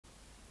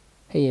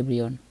Hey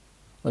everyone,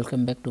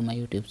 welcome back to my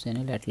YouTube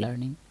channel at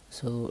Learning.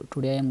 So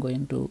today I am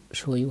going to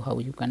show you how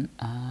you can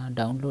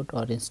download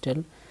or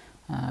install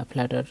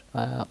Flutter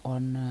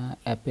on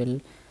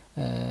Apple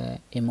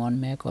M1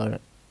 Mac, or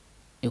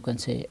you can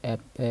say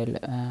Apple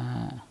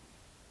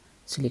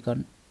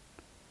Silicon.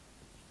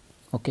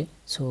 Okay,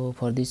 so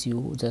for this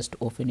you just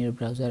open your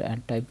browser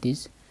and type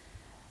this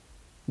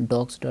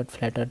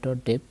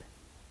docs.flutter.dev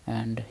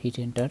and hit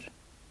enter.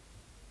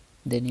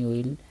 Then you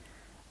will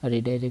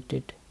redirect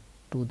it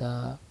to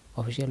the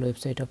official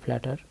website of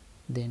Flutter.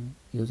 Then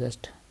you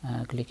just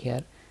click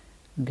here,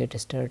 get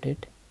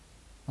started.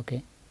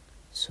 Okay,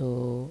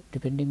 so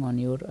depending on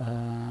your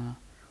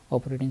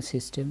operating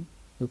system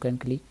you can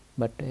click,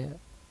 but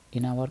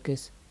in our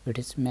case it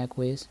is Mac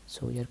OS,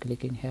 so we are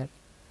clicking here.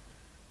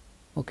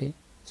 Okay,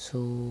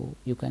 so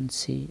you can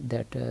see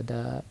that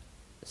the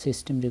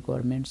system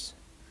requirements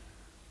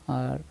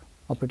are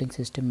operating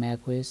system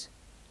Mac OS,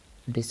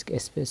 disk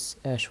space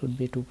should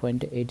be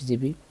 2.8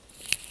 GB.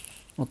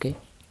 okay,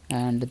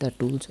 and the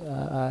tools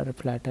are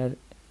Flutter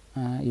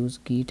use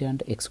Git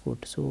and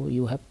Xcode, so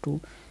you have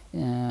to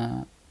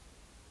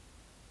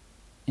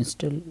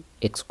install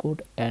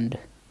Xcode and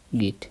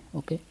Git.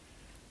 Okay,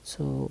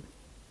 so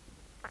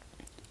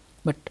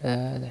but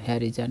here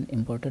is an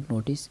important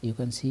notice. You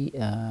can see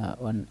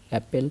on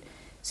Apple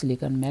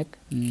Silicon Mac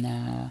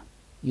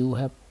you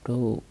have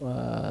to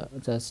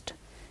just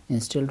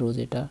install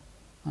Rosetta,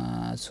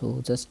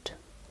 so just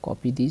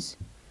copy this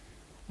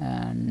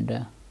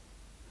and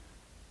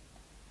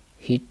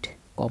hit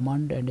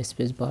command and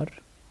space bar,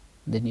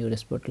 then your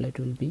spotlight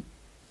will be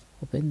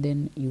open.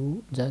 Then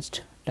you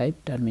just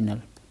type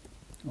terminal.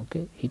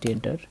 Okay, hit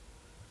enter,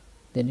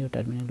 then your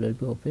terminal will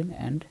be open,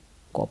 and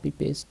copy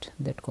paste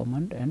that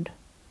command and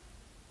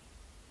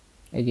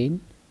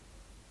again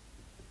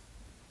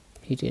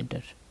hit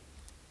enter.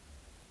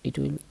 It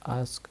will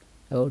ask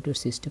about your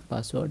system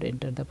password,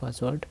 enter the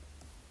password,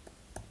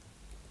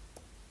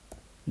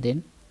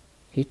 then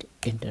hit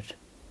enter.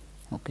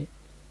 Okay,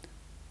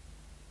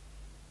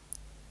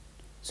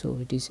 so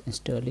it is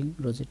installing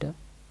Rosetta.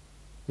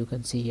 You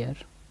can see here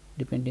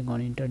depending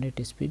on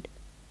internet speed.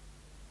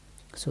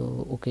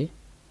 So okay,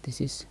 this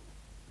is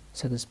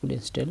successfully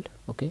installed.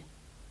 Okay,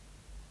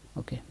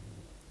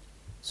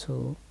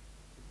 so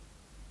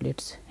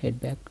let's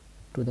head back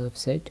to the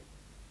website.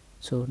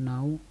 So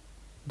now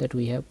that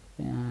we have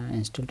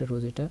installed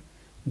Rosetta,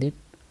 then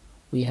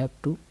we have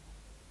to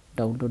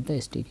download the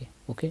SDK.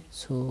 Okay,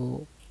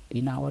 so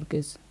in our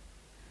case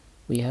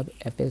we have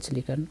Apple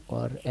Silicon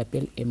or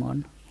Apple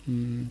M1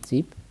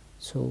 zip,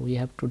 so we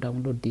have to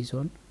download this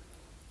one,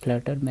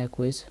 Flutter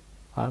macOS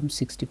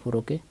ARM64.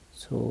 Okay,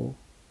 so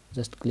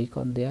just click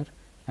on there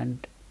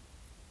and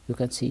you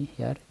can see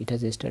here it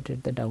has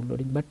started the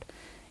downloading, but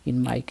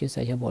in my case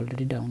I have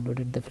already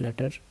downloaded the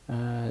Flutter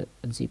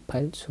zip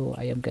file, so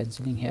I am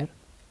cancelling here.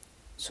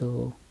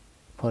 So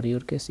for your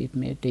case it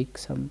may take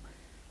some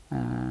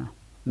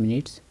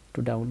minutes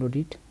to download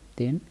it.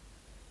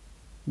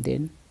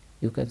 Then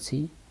you can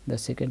see the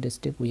second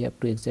step, we have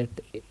to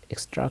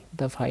extract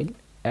the file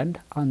and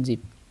unzip.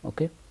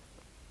 Okay,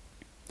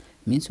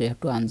 means we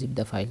have to unzip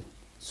the file.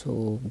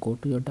 So go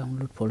to your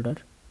download folder,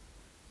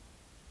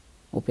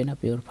 open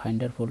up your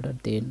Finder folder,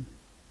 then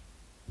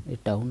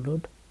it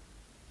download,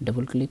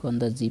 double click on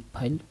the zip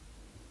file.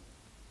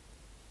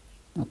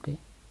 Okay,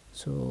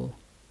 so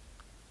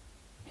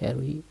here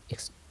we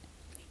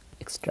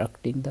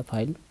extracting the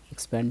file,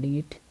 expanding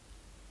it.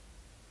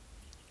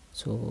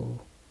 So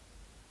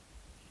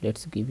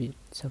let's give it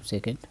some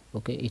second.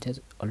 Okay, it has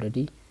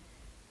already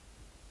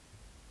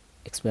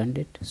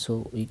expanded,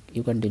 so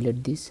you can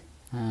delete this.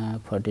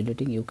 For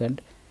deleting you can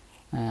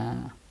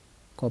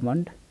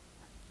command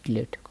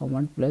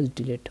plus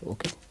delete.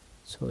 Okay,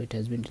 so it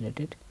has been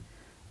deleted.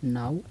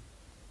 Now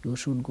you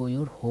should go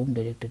your home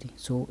directory.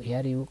 So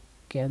here you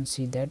can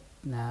see that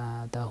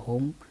the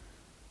home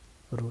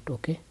root.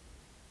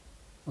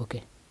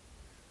 Okay,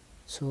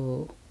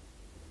 so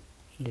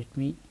let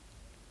me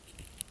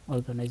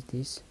organize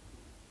this.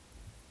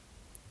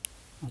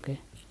 Okay,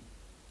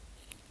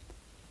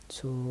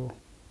 so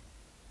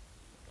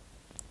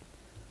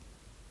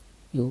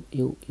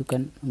you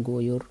can go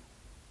your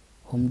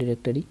home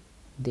directory,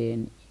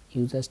 then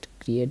you just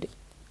create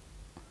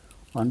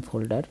one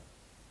folder.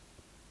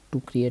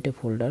 To create a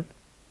folder,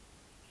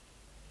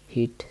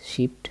 hit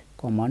shift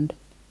command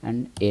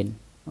and N.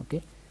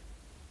 Okay,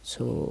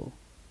 so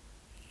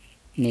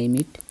name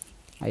it,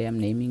 I am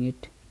naming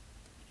it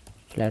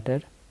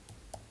Flutter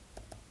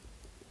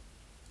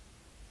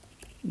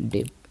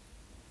dev.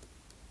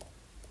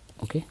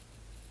 Okay,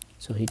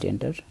 so hit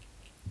enter.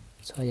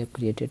 So I have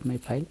created my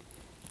file,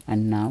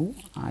 and now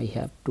I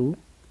have to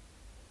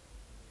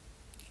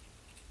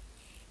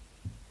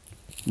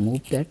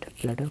move that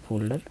Flutter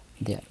folder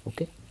there.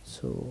 Okay,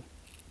 so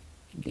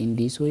in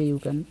this way you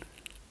can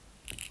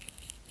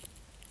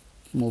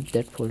move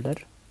that folder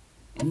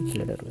in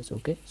Flutter OS.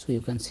 Okay, so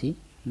you can see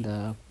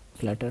the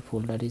Flutter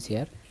folder is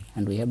here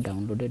and we have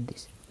downloaded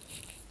this.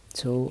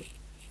 So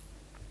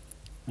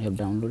I have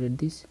downloaded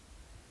this.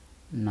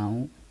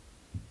 Now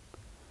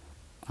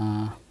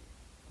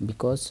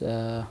because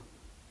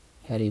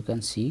here you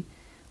can see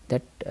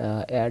that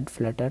add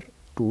Flutter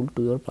tool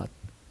to your path.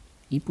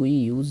 If we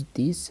use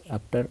this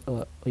after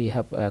we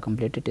have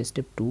completed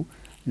step 2,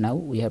 now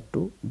we have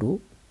to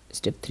do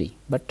step 3.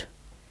 But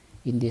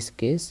in this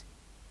case,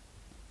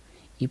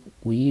 if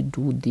we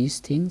do these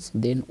things,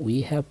 then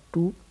we have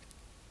to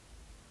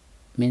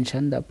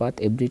mention the path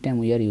every time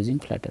we are using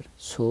Flutter.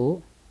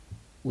 So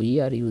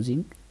we are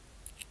using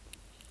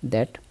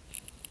that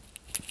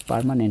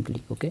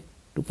permanently. Okay,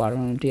 to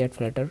permanently add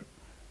Flutter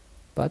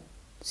path,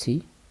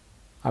 see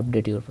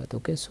update your path.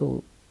 Okay,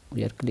 so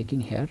we are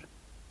clicking here.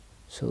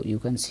 So you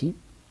can see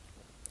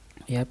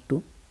we have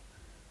to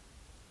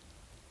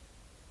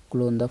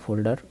clone the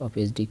folder of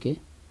SDK.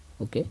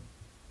 Okay,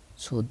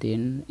 so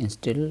then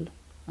install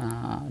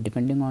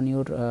depending on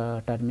your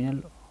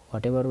terminal,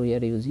 whatever we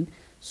are using.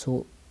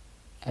 So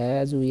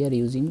as we are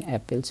using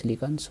Apple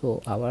Silicon,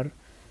 so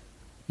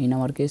in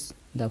our case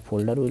the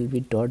folder will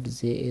be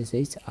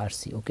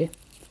 .jshRC. okay,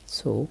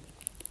 so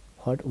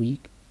what we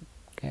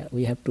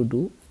have to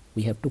do,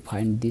 we have to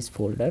find this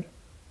folder,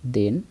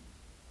 then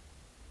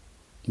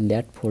in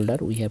that folder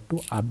we have to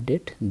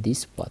update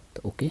this path.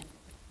 Okay,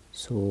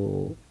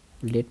 so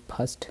let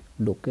first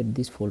locate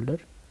this folder.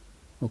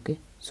 Okay,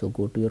 so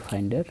go to your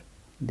finder,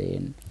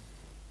 then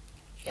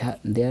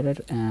there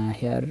are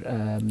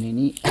here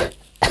many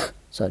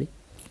sorry,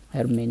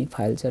 here many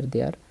files are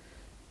there,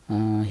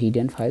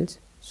 hidden files.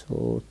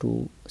 So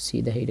to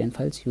see the hidden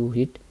files, you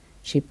hit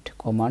shift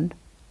command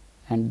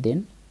and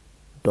then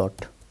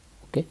dot.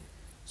 Okay,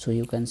 so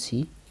you can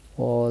see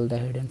all the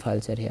hidden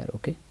files are here.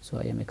 Okay, so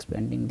I am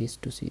expanding this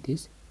to see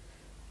this.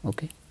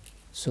 Okay,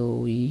 so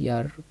we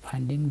are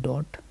finding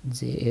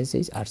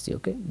 .jshRC.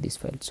 okay, this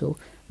file. So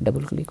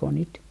double click on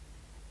it,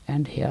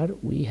 and here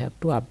we have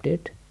to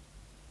update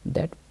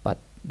that path,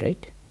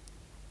 right?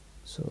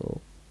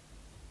 So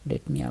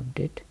let me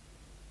update,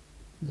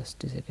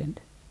 just a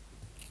second.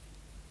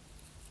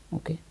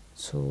 Okay,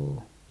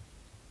 so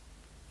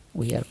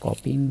we are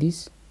copying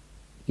this.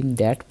 In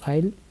that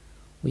file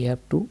we have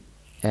to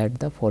add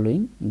the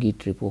following git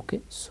repo.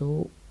 Okay,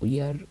 so we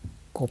are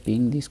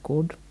copying this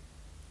code,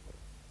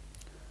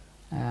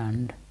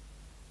 and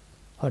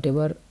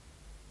whatever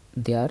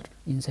there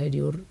inside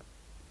your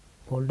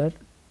folder,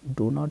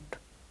 do not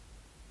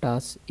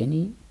touch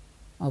any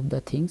of the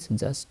things,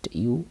 just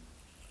you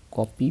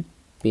copy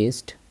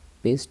paste.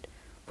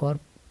 For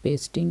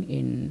pasting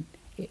in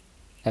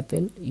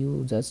Apple,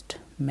 you just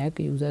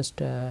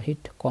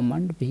hit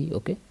command V.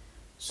 okay,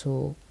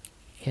 so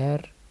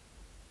here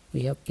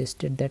we have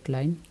pasted that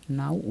line.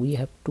 Now we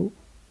have to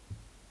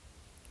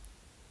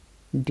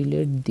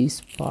delete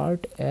this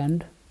part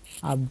and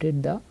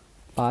update the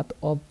path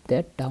of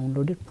that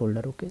downloaded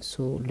folder. Okay,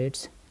 so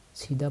let's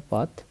see the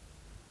path.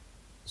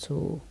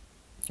 So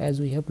as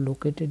we have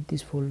located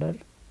this folder,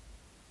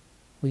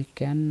 we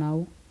can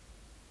now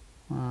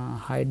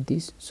hide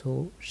this.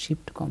 So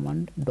shift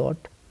command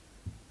dot,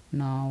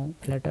 now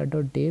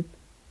flutter.dev,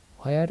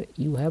 where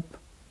you have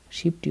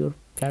shift your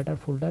Flutter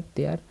folder,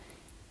 there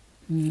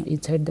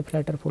inside the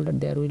Flutter folder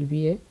there will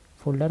be a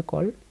folder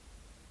called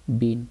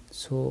bin.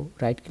 So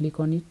right click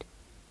on it,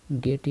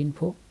 get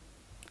info,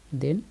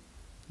 then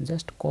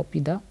just copy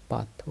the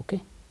path.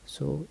 Okay,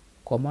 so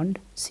command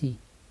C.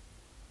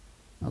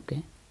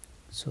 Okay,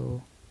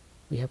 so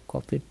we have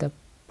copied the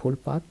full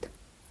path.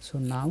 So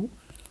now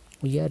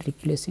we are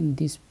replacing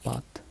this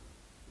path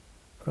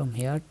from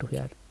here to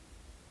here,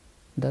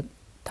 the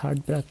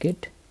third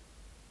bracket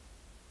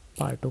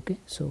part. Okay,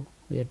 so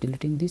we are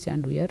deleting this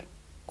and we are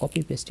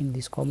copy pasting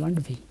this command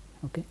V.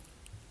 Okay,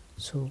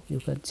 so you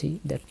can see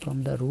that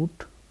from the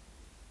root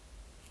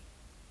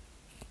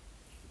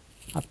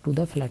up to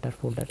the Flutter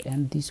folder,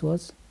 and this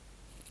was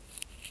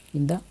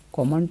in the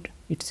command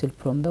itself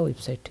from the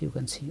website, you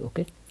can see.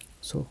 Okay,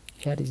 so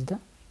here is the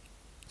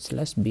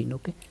 /bin.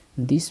 okay,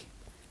 this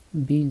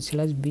bin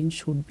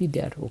should be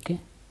there. Okay,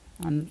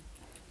 and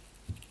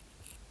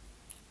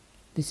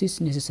this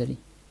is necessary.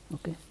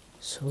 Okay,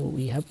 so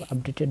we have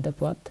updated the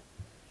path.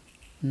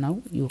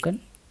 Now you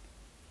can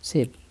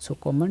save. So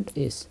command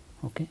S.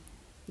 Okay,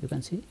 you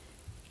can see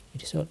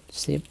it is all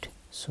saved.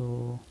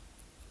 So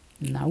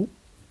now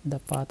the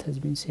path has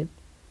been saved.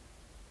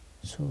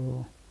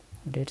 So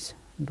let's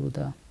do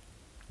the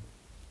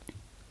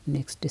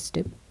next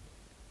step.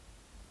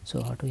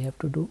 So what we have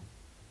to do,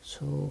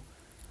 so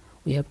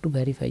we have to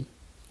verify.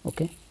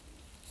 Okay,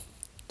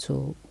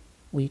 so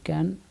we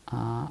can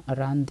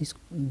run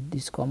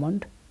this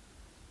command.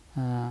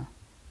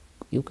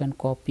 You can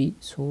copy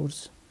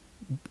source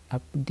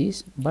up to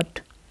this,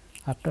 but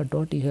after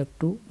dot you have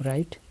to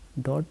write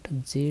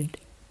 .jshRC.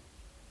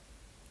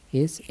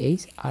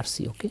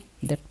 okay,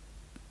 that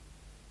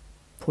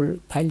full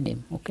file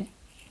name. Okay,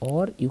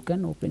 or you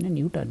can open a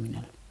new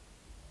terminal.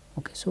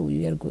 Okay, so we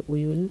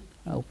will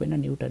open a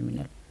new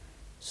terminal.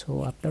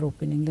 So after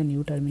opening the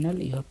new terminal,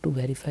 you have to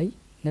verify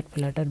that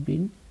Flutter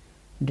bin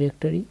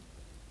directory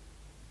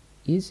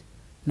is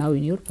now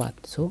in your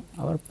path. So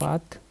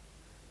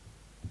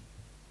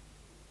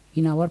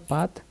in our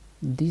path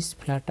this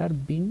Flutter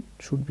bin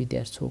should be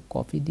there. So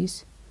copy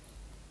this.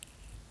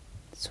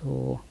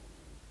 So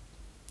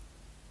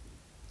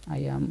I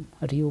am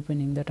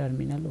reopening the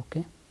terminal.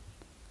 Okay,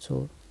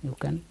 so you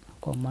can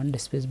command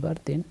spacebar,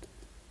 then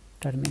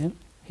terminal,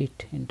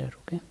 hit enter.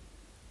 Okay,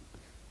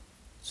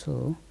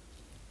 so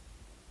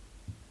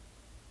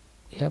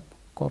we have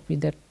copy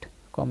that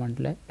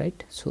command,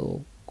 right?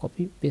 So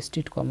copy paste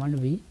it command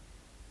V.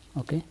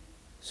 Okay,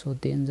 so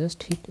then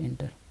just hit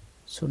enter.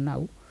 So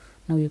now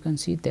you can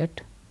see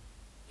that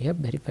we have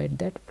verified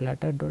that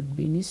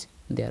flutter.bin is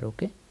there.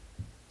 Okay,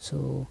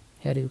 so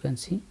here you can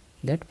see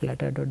that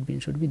flutter.bin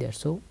should be there.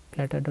 So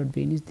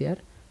flutter.bin is there.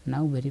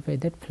 Now verify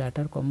that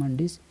flutter command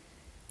is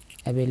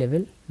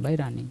available by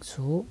running.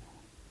 So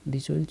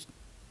this will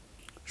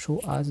show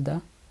us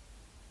the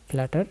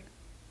Flutter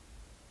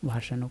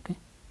version. Okay,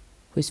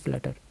 which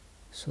Flutter.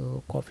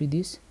 So copy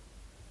this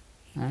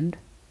and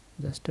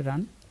just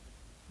run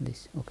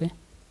this. Okay,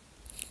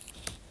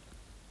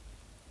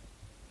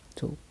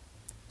 so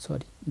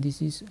sorry,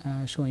 this is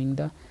showing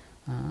the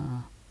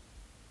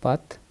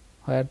path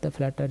where the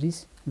Flutter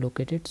is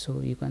located. So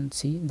you can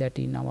see that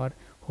in our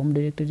home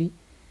directory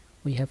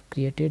we have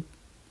created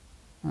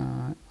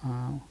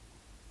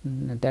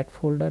that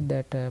folder,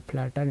 that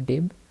Flutter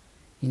dev.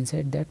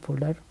 Inside that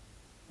folder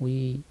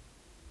we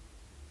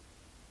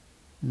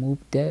move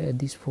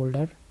this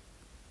folder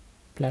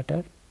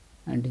Flutter,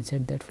 and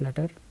inside that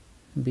Flutter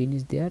bin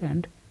is there,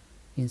 and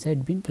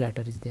inside bin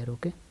Flutter is there.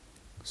 Okay,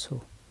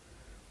 so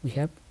we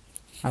have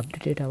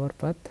updated our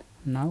path.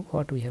 Now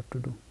what we have to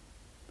do,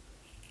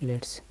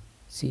 let's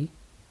see.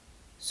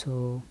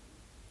 So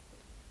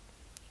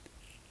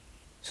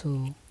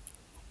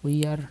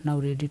we are now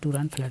ready to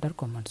run Flutter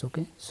commands.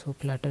 Okay, so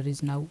Flutter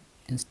is now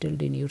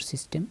installed in your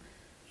system.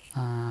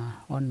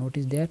 Or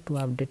notice there to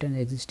update an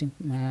existing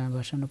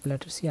version of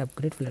Flutter, see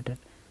upgrade Flutter.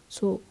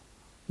 So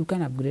you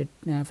can upgrade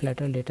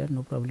Flutter later,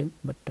 no problem,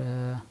 but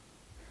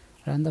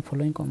run the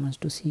following commands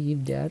to see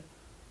if there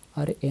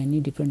are any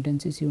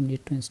dependencies you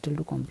need to install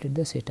to complete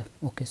the setup.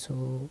 Okay,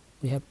 so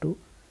we have to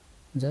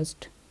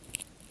just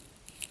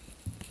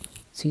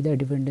see the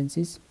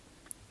dependencies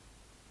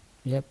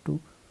we have to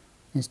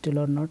install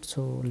or not.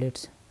 So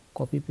let's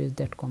copy paste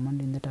that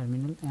command in the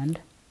terminal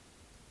and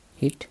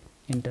hit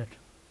enter.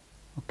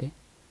 Okay,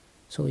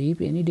 so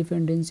if any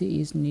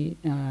dependency is needed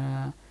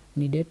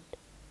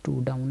to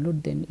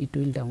download, then it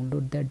will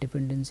download that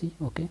dependency.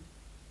 Okay,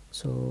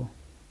 so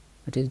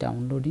it is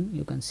downloading,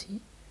 you can see.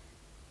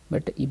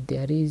 But if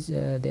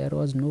there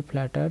was no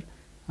Flutter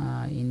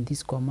in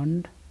this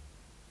command,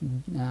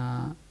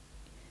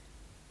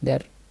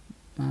 there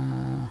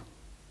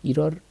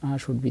error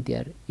should be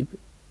there if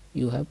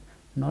you have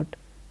not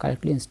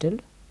correctly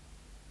installed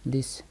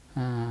this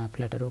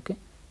Flutter. Okay,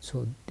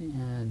 so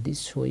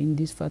this showing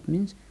this path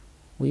means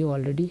we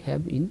already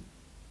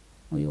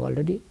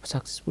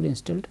successfully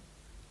installed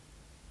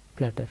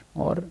Flutter,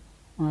 or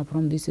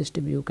from this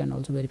step you can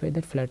also verify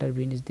that Flutter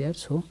bin is there.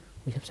 So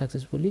we have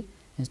successfully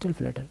installed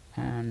Flutter,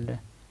 and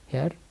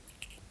here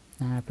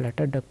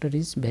Flutter doctor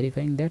is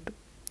verifying that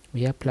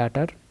we have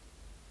Flutter.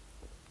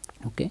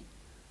 Okay,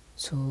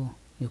 so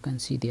you can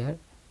see there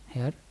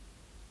here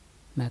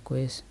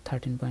macOS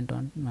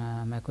 13.1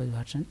 macOS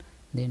version.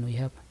 Then we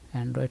have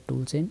Android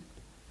toolchain.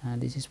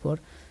 This is for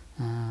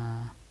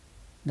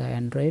the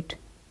Android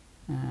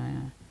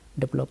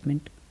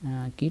development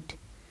kit,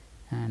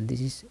 and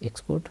this is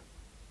Xcode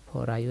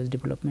for iOS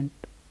development.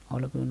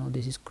 All of you know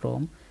this is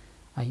Chrome.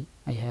 I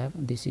have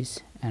this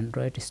is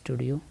Android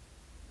Studio.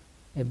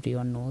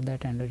 Everyone know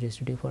that Android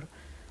Studio for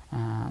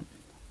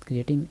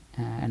creating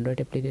Android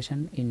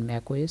application in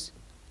macOS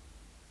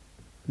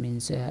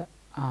means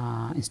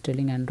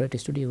installing Android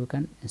Studio. You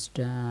can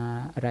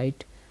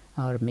write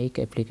or make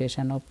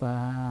application of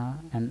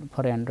and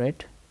for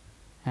Android,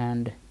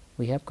 and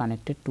we have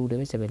connected 2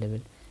 devices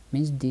available.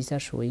 Means these are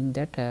showing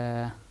that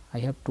I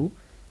have 2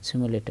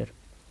 simulator.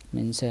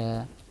 Means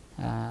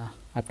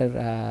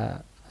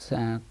after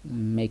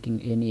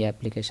making any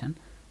application,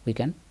 we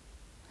can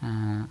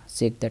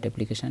check that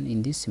application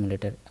in this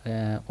simulator,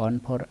 one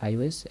for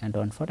iOS and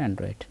one for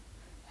Android,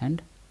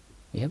 and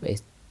we have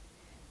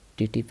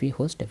HTTP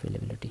host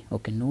availability.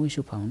 Okay, no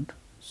issue found.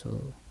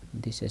 So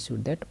this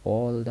assured that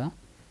all the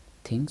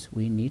things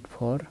we need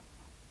for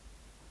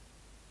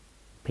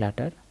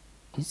Flutter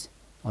is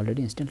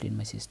already installed in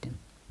my system.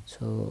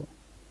 So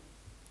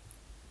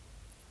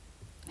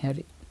here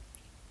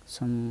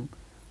some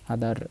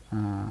other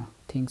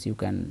things you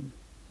can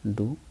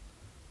do.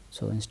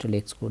 So install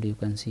Xcode, you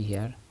can see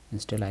here,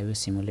 install iOS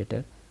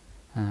simulator.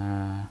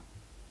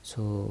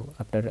 So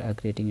after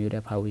creating your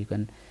app, how you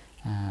can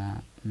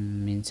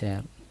means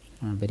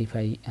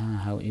verify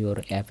how your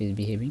app is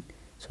behaving.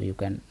 So you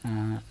can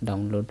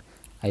download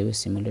iOS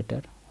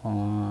simulator,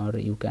 or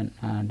you can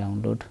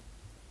download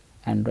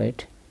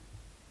Android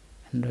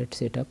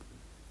setup,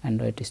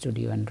 Android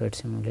Studio, Android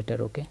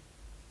simulator. Okay,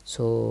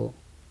 so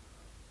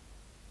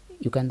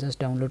you can just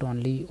download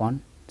only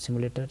one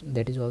simulator,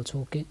 that is also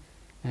okay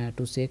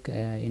to check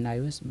in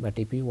iOS. But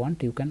if you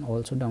want, you can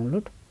also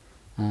download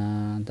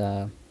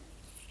the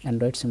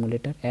Android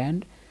simulator,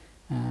 and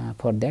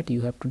for that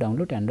you have to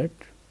download Android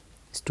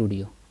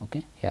Studio.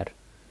 Okay, here.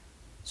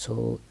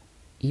 So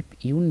if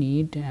you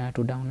need to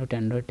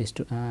download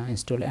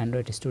install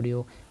Android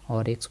Studio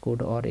or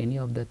Xcode or any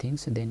of the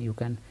things, then you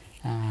can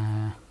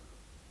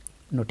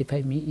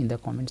notify me in the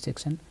comment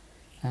section,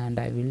 and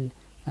I will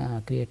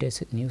create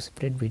a new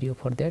separate video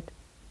for that.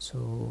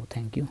 So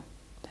thank you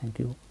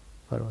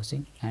for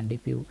watching, and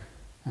if you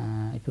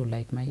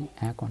like my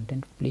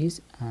content,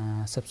 please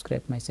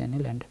subscribe my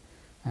channel and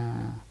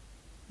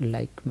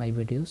like my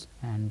videos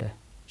and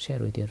share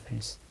with your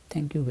friends.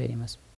 Thank you very much.